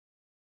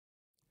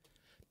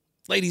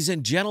Ladies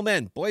and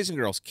gentlemen, boys and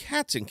girls,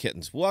 cats and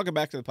kittens, welcome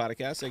back to the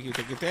podcast. Thank you,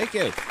 thank you, thank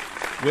you.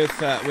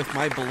 With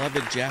my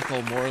beloved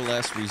Jackal more or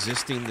less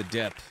resisting the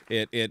dip,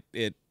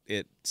 it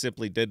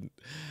simply didn't.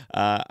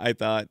 I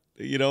thought,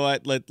 you know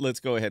what?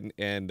 Let's go ahead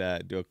and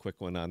do a quick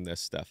one on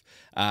this stuff.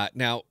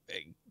 Now,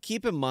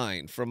 keep in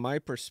mind, from my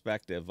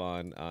perspective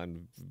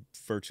on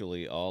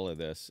virtually all of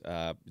this,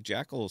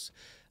 Jackal's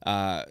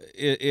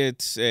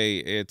it's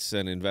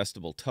an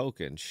investable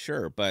token,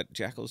 sure, but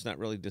Jackal's not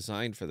really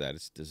designed for that.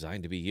 It's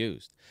designed to be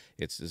used.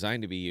 It's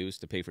designed to be used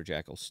to pay for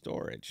Jackal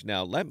storage.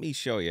 Now, let me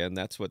show you, and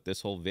that's what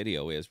this whole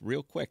video is,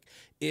 real quick.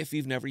 If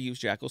you've never used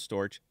Jackal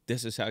storage,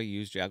 this is how you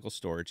use Jackal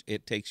storage.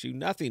 It takes you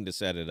nothing to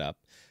set it up.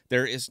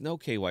 There is no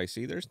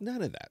KYC. There's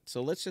none of that.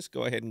 So let's just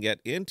go ahead and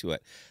get into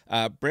it.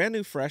 Brand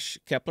new, fresh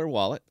Kepler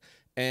wallet.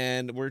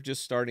 And we're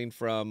just starting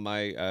from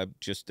my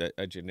just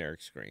a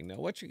generic screen. Now,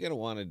 what you're going to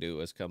want to do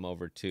is come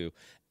over to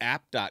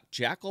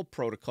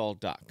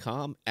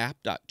app.jackalprotocol.com,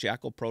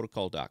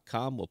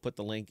 app.jackalprotocol.com. We'll put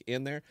the link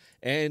in there,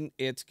 and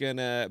it's going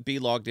to be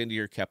logged into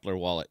your Kepler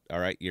wallet. All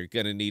right, you're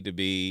going to need to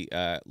be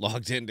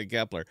logged into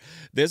Kepler.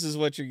 This is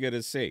what you're going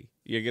to see.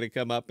 You're going to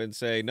come up and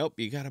say, nope,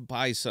 you got to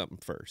buy something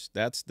first.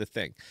 That's the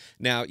thing.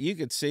 Now, you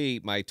can see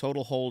my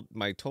total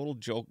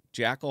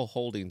Jackal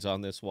holdings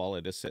on this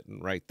wallet is sitting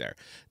right there.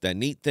 The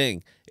neat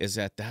thing is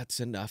that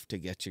that's enough to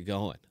get you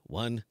going.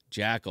 One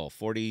Jackal,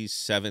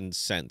 47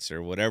 cents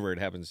or whatever it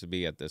happens to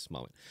be at this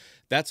moment.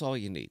 That's all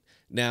you need.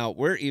 Now,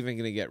 we're even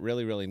going to get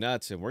really, really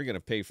nuts, and we're going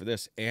to pay for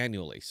this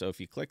annually. So if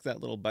you click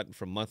that little button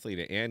from monthly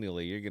to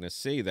annually, you're going to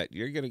see that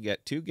you're going to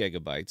get 2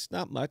 gigabytes.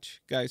 Not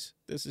much, guys.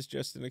 This is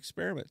just an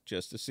experiment,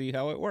 just to see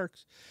how it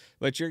works.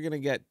 But you're going to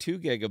get 2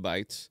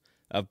 gigabytes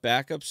of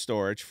backup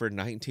storage for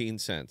 19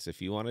 cents.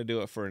 If you want to do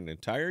it for an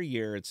entire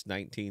year, it's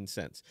 19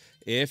 cents.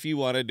 If you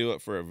want to do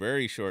it for a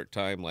very short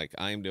time, like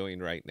I'm doing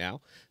right now,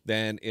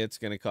 then it's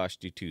going to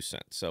cost you 2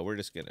 cents. So we're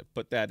just going to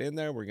put that in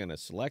there. We're going to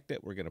select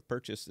it. We're going to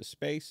purchase the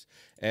space,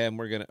 and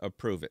we're going to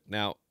approve it.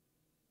 Now,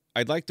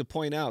 I'd like to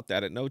point out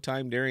that at no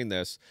time during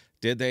this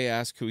did they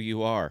ask who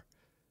you are.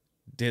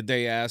 Did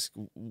they ask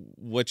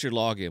what's your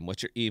login,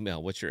 what's your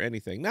email, what's your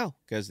anything? No,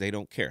 because they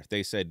don't care.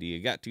 They said, do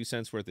you got 2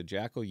 cents worth of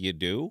Jackal? You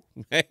do?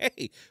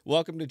 Hey,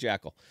 welcome to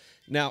Jackal.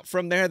 Now,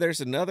 from there,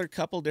 there's another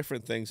couple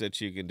different things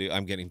that you can do.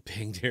 I'm getting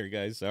pinged here,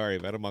 guys. Sorry,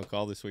 I've had them on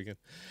call this weekend.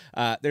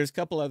 There's a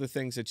couple other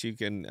things that you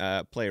can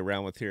play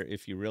around with here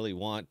if you really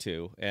want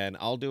to. And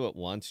I'll do it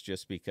once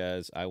just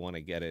because I want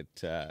to get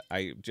it.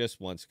 Just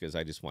once because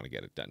I just want to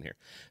get it done here.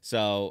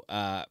 So,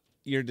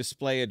 your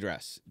display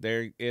address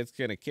there, it's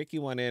going to kick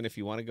you one in if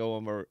you want to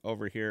go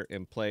over here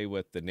and play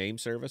with the name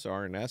service,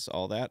 RNS,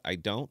 all that. I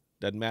don't,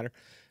 doesn't matter.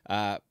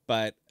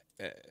 But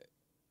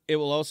it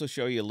will also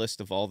show you a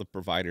list of all the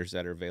providers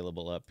that are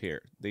available up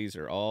here. These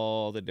are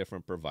all the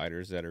different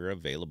providers that are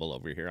available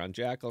over here on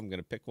Jackal. I'm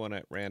going to pick one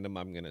at random.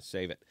 I'm going to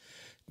save it.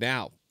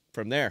 Now,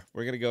 from there,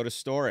 we're going to go to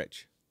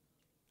storage.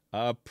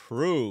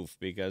 Approve,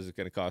 because it's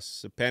going to cost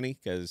us a penny,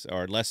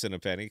 or less than a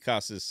penny. It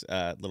costs us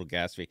a little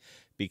gas fee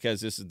because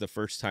this is the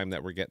first time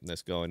that we're getting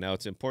this going. Now,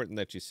 it's important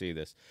that you see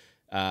this.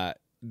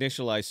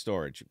 Initialize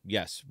storage.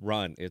 Yes,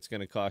 run. It's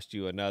going to cost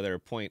you another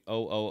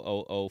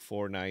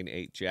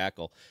 0.0000498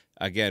 Jackal.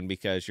 Again,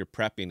 because you're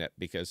prepping it,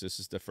 because this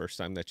is the first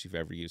time that you've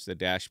ever used the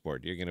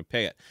dashboard. You're going to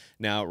pay it.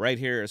 Now, right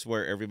here is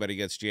where everybody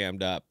gets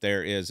jammed up.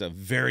 There is a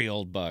very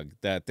old bug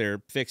that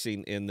they're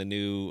fixing in the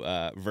new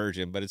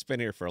version, but it's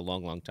been here for a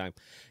long, long time.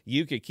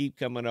 You could keep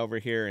coming over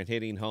here and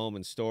hitting home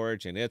and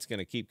storage, and it's going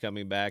to keep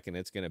coming back, and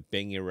it's going to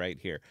bing you right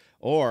here.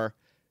 Or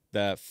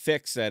the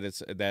fix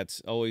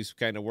that's always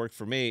kind of worked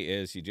for me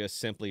is you just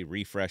simply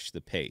refresh the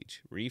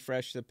page.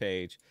 Refresh the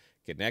page,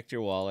 connect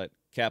your wallet,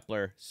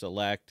 Kepler,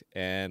 select,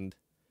 and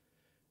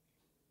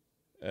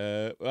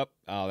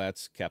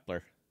that's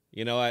Kepler.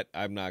 You know what?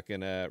 I'm not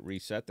going to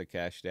reset the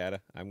cache data.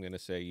 I'm going to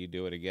say you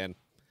do it again,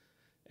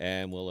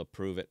 and we'll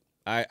approve it.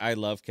 I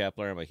love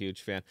Kepler. I'm a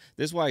huge fan.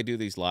 This is why I do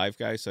these live,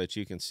 guys, so that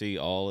you can see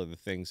all of the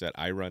things that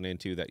I run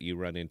into, that you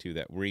run into,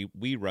 that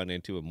we run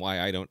into, and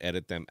why I don't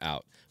edit them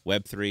out.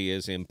 Web3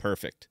 is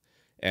imperfect,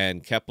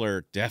 and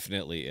Kepler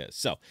definitely is.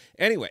 So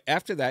anyway,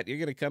 after that, you're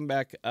going to come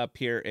back up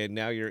here, and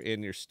now you're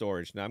in your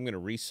storage. Now I'm going to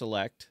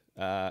reselect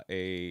I'm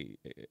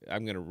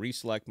going to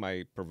reselect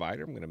my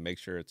provider. I'm going to make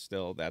sure it's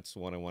still, that's the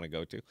one I want to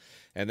go to.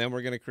 And then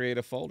we're going to create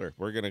a folder.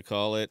 We're going to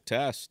call it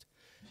test.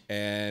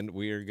 And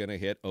we are going to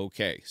hit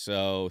OK.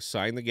 So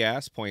sign the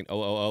gas,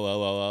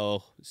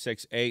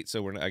 0.0000068.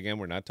 So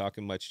we're not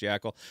talking much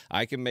Jackal.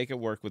 I can make it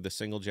work with a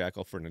single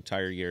Jackal for an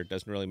entire year. It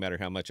doesn't really matter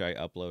how much I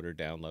upload or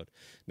download.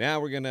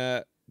 Now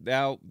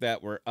now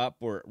that we're up,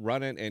 we're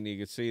running, and you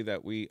can see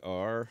that we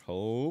are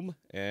home,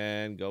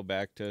 and go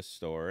back to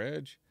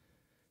storage.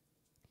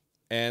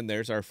 And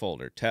there's our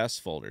folder,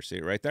 test folder. See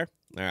it right there?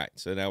 All right,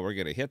 so now we're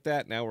going to hit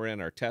that. Now we're in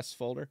our test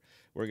folder.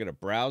 We're going to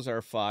browse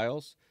our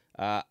files.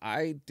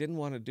 I didn't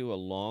want to do a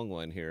long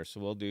one here, so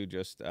we'll do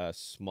just a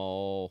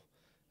small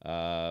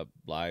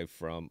live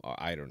from,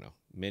 I don't know.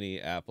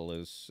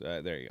 Minneapolis.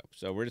 There you go.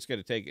 So we're just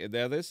going to take,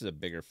 now this is a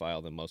bigger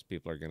file than most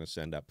people are going to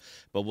send up,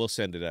 but we'll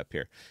send it up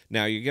here.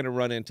 Now you're going to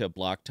run into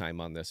block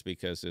time on this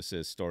because this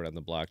is stored on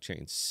the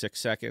blockchain. 6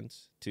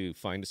 seconds to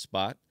find a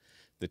spot.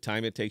 The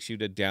time it takes you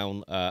to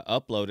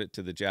upload it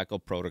to the Jackal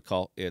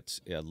protocol, it's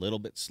a little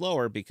bit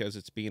slower because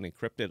it's being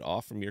encrypted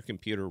off from your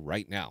computer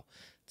right now.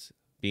 It's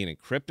being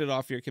encrypted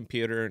off your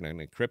computer, and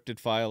an encrypted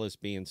file is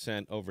being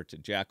sent over to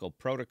Jackal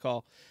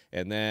protocol,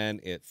 and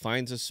then it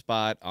finds a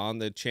spot on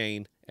the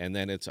chain, and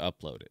then it's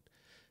uploaded.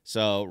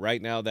 So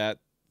right now that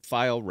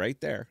file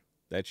right there,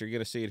 that you're going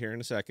to see it here in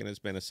a second, has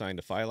been assigned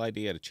a file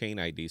ID and a chain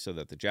ID so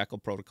that the Jackal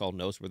protocol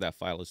knows where that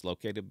file is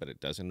located, but it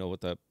doesn't know what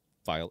the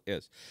file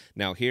is.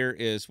 Now here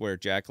is where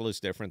Jackal is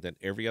different than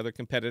every other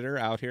competitor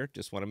out here.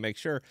 Just want to make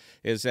sure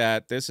is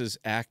that this is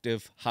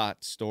active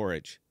hot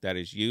storage that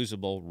is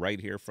usable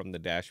right here from the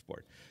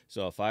dashboard.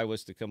 So if I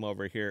was to come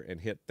over here and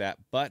hit that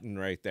button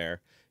right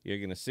there, you're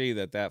going to see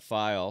that that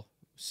file,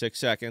 6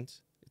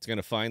 seconds, it's going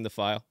to find the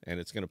file, and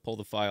it's going to pull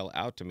the file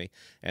out to me.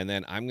 And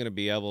then I'm going to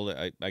be able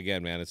to,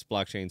 again, man, it's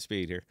blockchain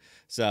speed here.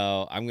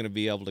 So I'm going to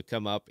be able to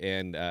come up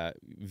and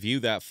view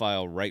that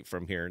file right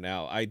from here.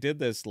 Now, I did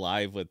this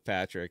live with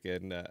Patrick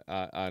and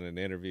on an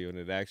interview, and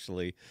it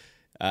actually,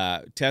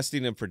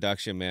 testing in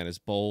production, man, is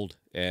bold.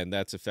 And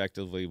that's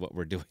effectively what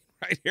we're doing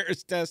right here,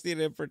 is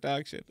testing in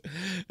production.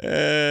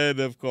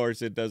 And, of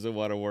course, it doesn't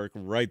want to work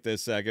right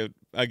this second.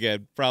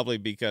 Again, probably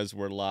because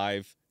we're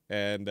live.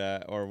 And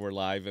or we're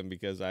live, and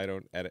because I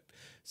don't edit,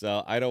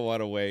 so I don't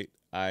want to wait.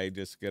 I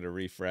just gonna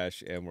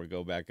refresh, and we'll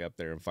go back up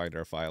there and find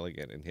our file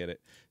again and hit it.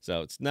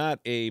 So it's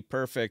not a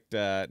perfect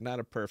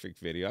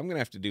video. I'm gonna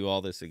have to do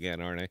all this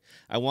again, aren't I?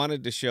 I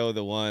wanted to show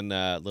the one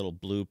little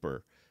blooper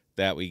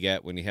that we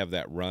get when you have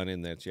that run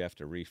in that you have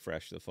to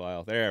refresh the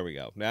file. There we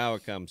go. Now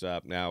it comes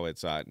up. Now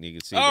it's hot, and you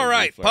can see. All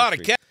right,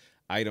 podcast.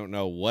 I don't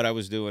know what I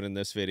was doing in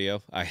this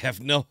video. I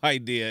have no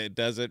idea. It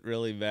doesn't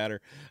really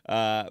matter.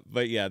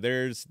 But yeah,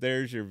 there's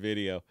your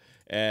video.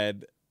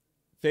 And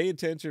pay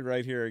attention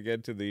right here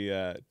again to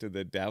the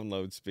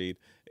download speed.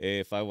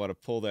 If I want to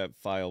pull that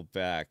file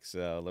back,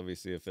 so let me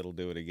see if it'll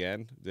do it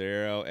again.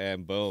 0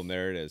 and boom,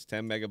 there it is.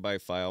 10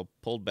 megabyte file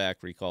pulled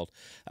back, recalled.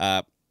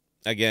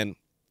 Again,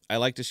 I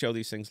like to show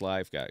these things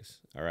live, guys,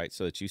 all right,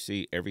 so that you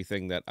see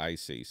everything that I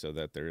see, so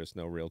that there is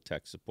no real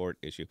tech support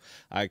issue.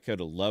 I could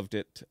have loved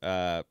it,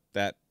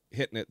 that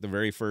hitting it the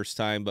very first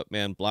time, but,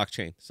 man,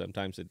 blockchain,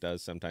 sometimes it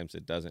does, sometimes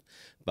it doesn't,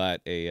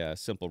 but a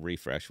simple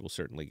refresh will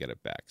certainly get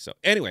it back. So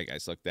anyway,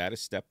 guys, look, that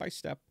is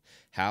step-by-step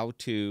how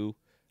to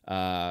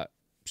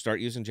start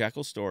using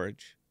Jackal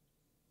Storage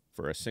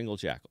for a single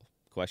Jackal.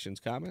 Questions,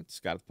 comments,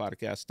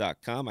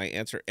 scott@thepodcast.com. I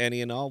answer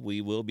any and all. We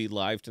will be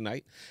live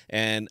tonight.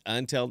 And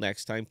until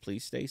next time,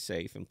 please stay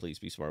safe and please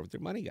be smart with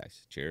your money,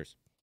 guys. Cheers.